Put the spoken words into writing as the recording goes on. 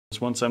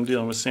once I'm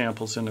dealing with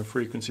samples in the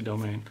frequency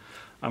domain,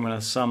 I'm going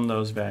to sum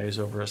those values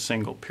over a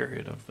single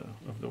period of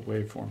the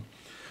waveform.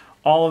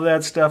 All of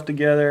that stuff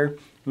together,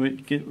 we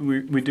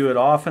do it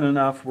often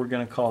enough, we're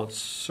going to call it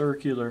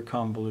circular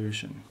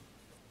convolution.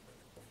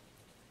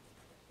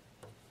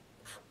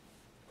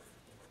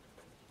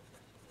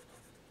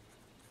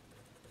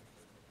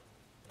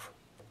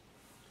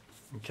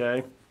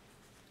 Okay,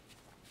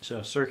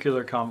 so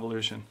circular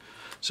convolution.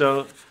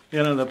 So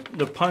you know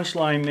the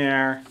punchline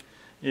there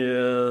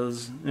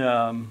is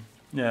that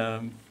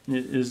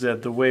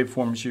the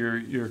waveforms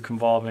you're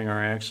convolving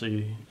are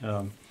actually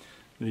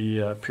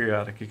the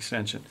periodic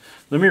extension.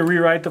 Let me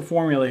rewrite the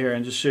formula here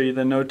and just show you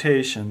the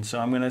notation. So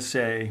I'm going to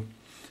say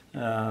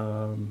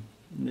that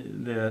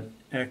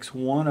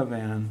x1 of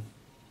n,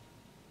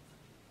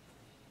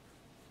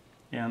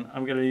 and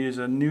I'm going to use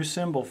a new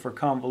symbol for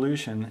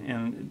convolution,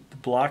 and the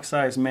block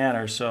size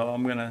matters, so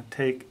I'm going to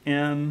take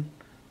n,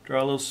 draw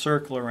a little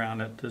circle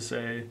around it to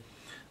say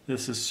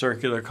this is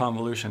circular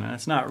convolution. And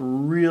it's not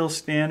real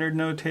standard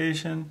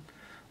notation,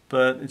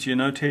 but it's your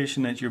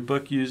notation that your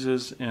book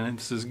uses, and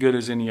it's as good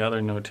as any other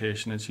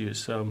notation that's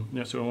used. So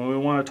when we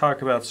want to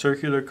talk about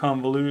circular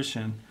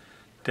convolution,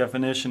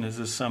 definition is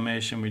the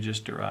summation we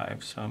just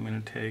derived. So I'm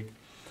going to take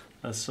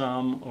a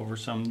sum over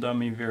some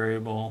dummy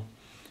variable,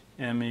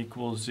 m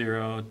equals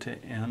 0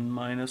 to n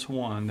minus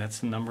 1. That's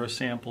the number of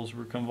samples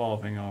we're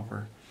convolving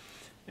over.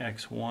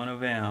 x1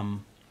 of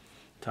m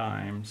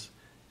times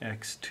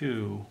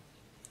x2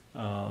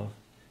 of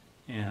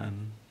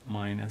n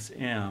minus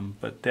m.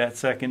 But that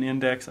second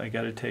index, I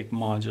got to take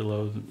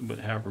modulo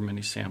however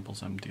many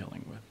samples I'm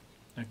dealing with.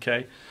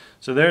 Okay,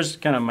 so there's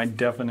kind of my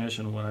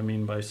definition of what I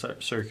mean by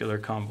circular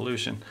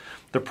convolution.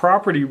 The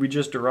property we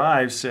just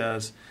derived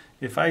says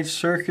if I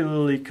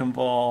circularly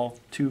convolve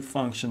two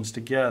functions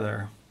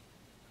together,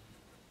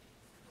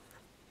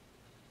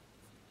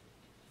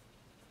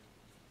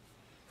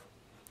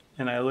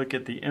 and I look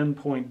at the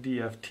endpoint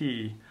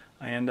DFT,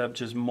 I end up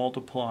just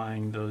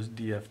multiplying those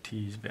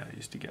DFT's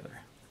values together.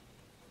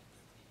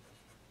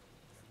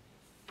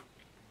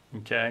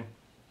 Okay.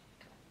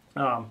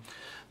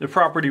 The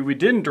property we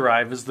didn't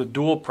derive is the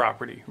dual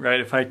property, right?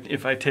 If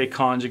I take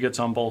conjugates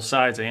on both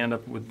sides, I end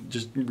up with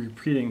just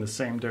repeating the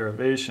same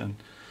derivation.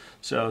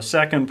 So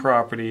second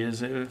property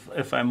is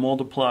if I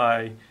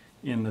multiply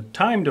in the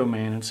time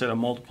domain instead of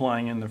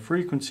multiplying in the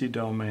frequency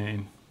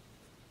domain,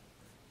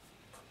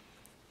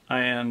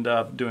 I end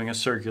up doing a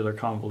circular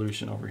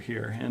convolution over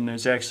here. And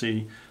there's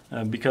actually,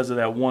 because of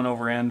that 1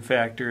 over n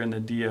factor in the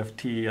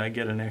DFT, I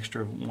get an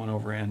extra 1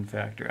 over n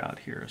factor out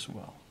here as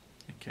well.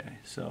 Okay,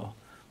 so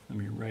let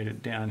me write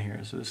it down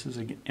here. So this is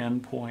an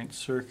endpoint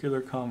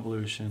circular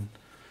convolution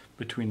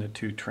between the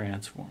two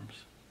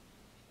transforms.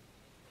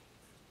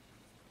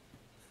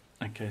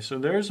 Okay, so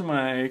there's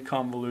my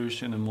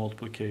convolution and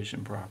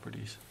multiplication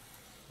properties.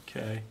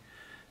 Okay,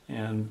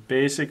 and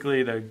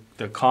basically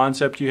the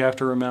concept you have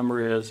to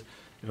remember is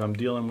if I'm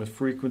dealing with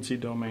frequency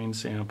domain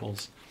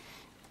samples,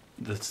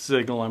 the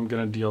signal I'm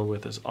going to deal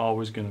with is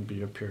always going to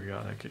be a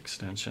periodic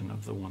extension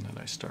of the one that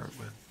I start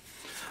with.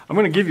 I'm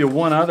going to give you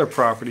one other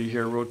property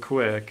here real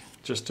quick,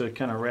 just to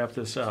kind of wrap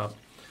this up,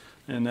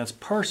 and that's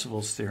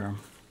Parseval's theorem.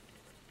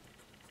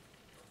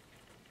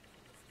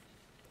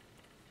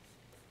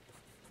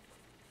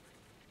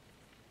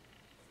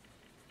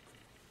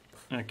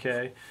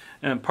 Okay,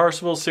 and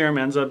Parseval's theorem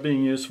ends up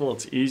being useful.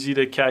 It's easy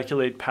to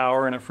calculate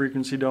power in a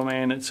frequency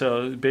domain. And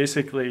so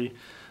basically,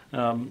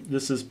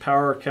 this is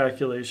power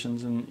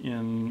calculations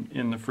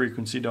in the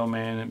frequency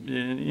domain.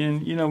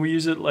 And you know, we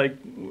use it like,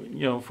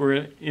 you know, if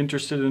we're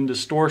interested in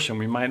distortion,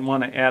 we might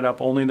want to add up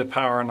only the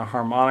power and the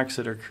harmonics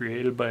that are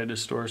created by a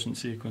distortion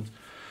sequence.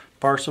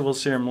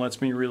 Parseval's theorem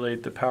lets me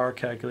relate the power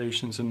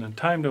calculations in the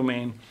time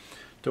domain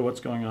to what's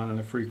going on in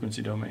the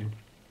frequency domain.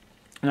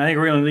 And I think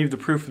we're going to leave the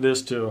proof of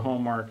this to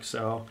homework,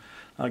 so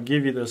I'll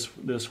give you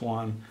this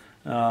one.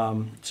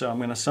 So I'm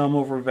going to sum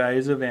over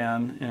values of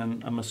n,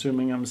 and I'm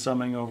assuming I'm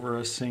summing over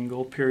a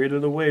single period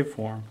of the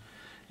waveform.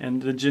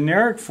 And the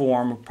generic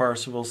form of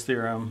Parseval's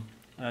theorem,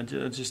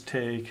 just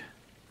take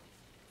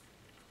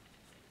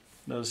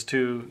those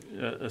two,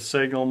 a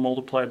signal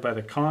multiplied by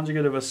the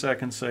conjugate of a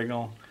second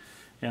signal,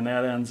 and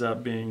that ends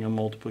up being a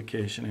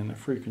multiplication in the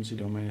frequency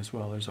domain as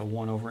well. There's a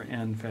 1 over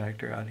n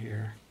factor out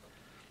here.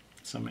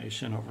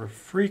 Summation over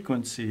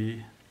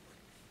frequency,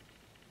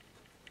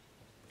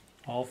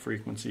 all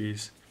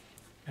frequencies,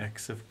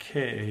 x of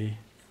k,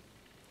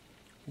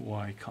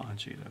 y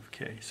conjugate of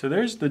k. So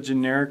there's the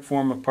generic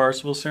form of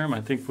Parseval's theorem. I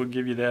think we'll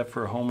give you that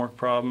for a homework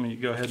problem. You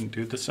go ahead and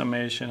do the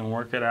summation and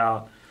work it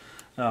out.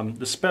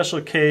 The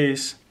special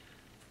case,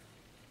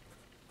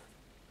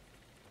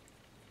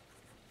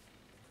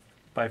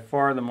 by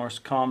far the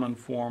most common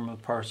form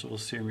of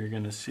Parseval's theorem you're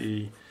going to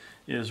see,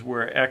 is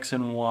where x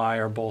and y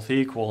are both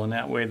equal, and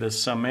that way the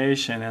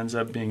summation ends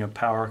up being a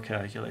power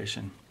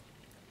calculation.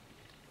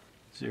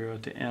 0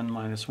 to n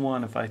minus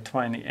 1. If I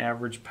find the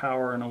average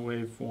power in a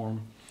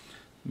waveform,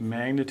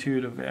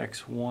 magnitude of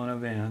x1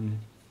 of n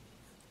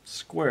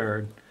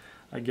squared,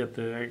 I get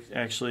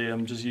actually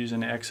I'm just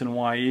using x and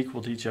y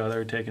equal to each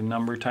other, taking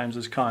number times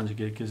its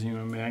conjugate, gives you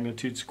a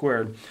magnitude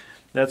squared.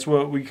 That's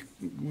what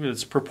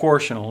it's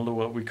proportional to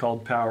what we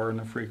called power in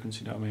the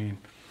frequency domain.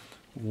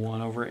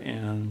 1 over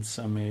n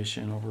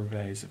summation over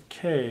values of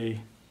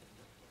k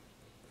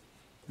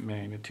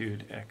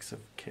magnitude x of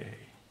k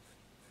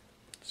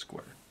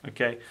squared.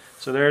 Okay,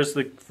 so there's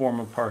the form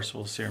of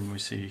Parseval's theorem we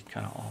see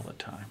kind of all the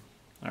time.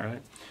 All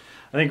right,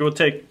 I think we'll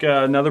take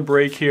another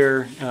break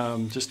here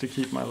just to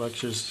keep my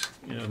lectures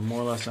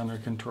more or less under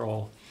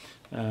control,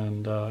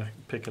 and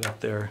pick it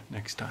up there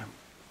next time.